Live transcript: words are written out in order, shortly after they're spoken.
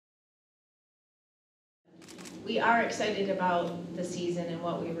we are excited about the season and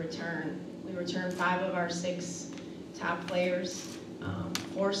what we return. We return 5 of our 6 top players,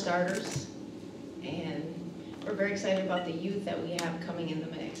 4 starters, and we're very excited about the youth that we have coming in the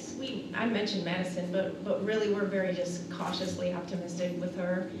mix. I mentioned Madison, but really we're very just cautiously optimistic with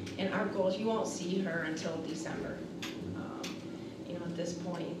her. And our goal is you won't see her until December, at this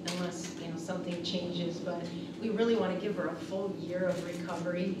point, unless something changes. But we really want to give her a full year of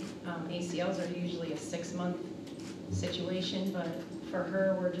recovery. ACLs are usually a 6-month situation, but for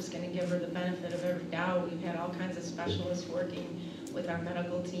her, we're just going to give her the benefit of every doubt. We've had all kinds of specialists working with our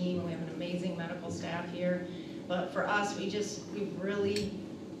medical team. We have an amazing medical staff here. But for us, we've really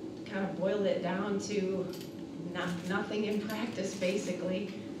kind of boiled it down to nothing in practice,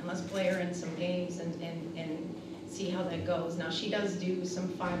 basically, and let's play her in some games and see how that goes. Now, she does do some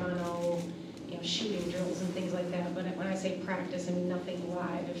 5-on-0, shooting drills and things like that, but when I say practice, I mean nothing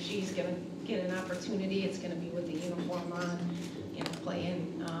live. If she's going to get an opportunity, it's going to be with the uniform on,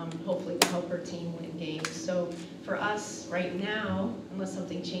 playing, hopefully to help her team win games. So for us, right now, unless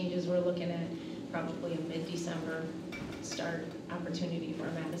something changes, we're looking at probably a mid-December start opportunity for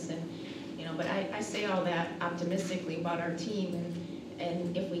Madison. But I say all that optimistically about our team,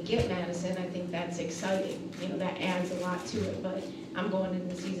 and if we get Madison, I think that's exciting. That adds a lot to it. But I'm going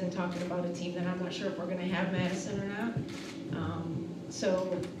into the season talking about a team that I'm not sure if we're going to have Madison or not.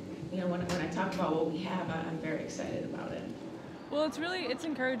 When I talk about what we have, I'm very excited about it. Well, it's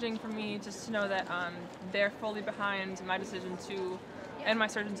encouraging for me just to know that they're fully behind my decision and my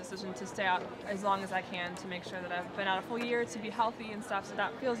surgeon's decision to stay out as long as I can to make sure that I've been out a full year to be healthy and stuff. So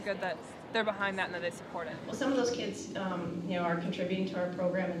that feels good that they're behind that and that they support it. Well, some of those kids, are contributing to our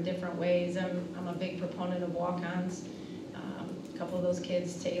program in different ways. I'm a big proponent of walk-ons. A couple of those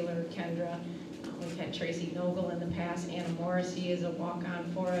kids, Taylor, Kendra, we've had Tracy Nogel in the past. Anna Morrissey is a walk-on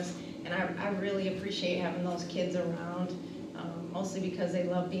for us, and I really appreciate having those kids around. Mostly because they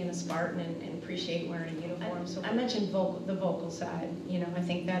love being a Spartan and appreciate wearing a uniform. So I mentioned the vocal side. I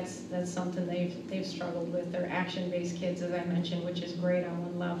think that's something they've struggled with. They're action-based kids, as I mentioned, which is great on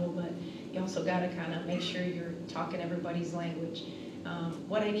one level, but you also got to kind of make sure you're talking everybody's language.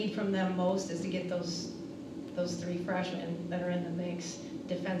 What I need from them most is to get those 3 freshmen that are in the mix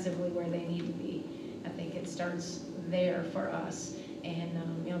defensively where they need to be. I think it starts there for us, and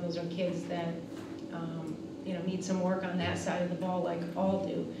those are kids that need some work on that side of the ball like all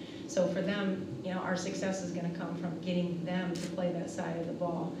do. So for them, our success is going to come from getting them to play that side of the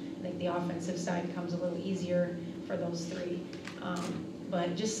ball. I think the offensive side comes a little easier for those 3.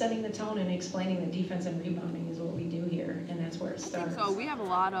 But just setting the tone and explaining the defense and rebounding is what we do here, and that's where it starts. So we have a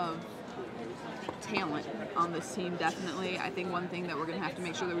lot of talent on this team, definitely. I think one thing that we're going to have to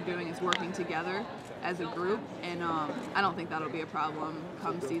make sure that we're doing is working together as a group, and I don't think that'll be a problem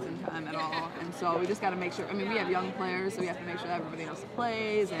come season time at all. And so we just got to make sure, we have young players, so we have to make sure that everybody knows the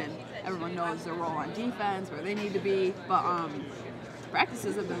plays and everyone knows their role on defense, where they need to be. But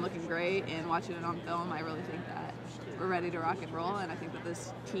practices have been looking great, and watching it on film, I really think that we're ready to rock and roll, and I think that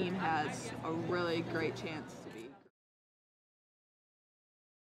this team has a really great chance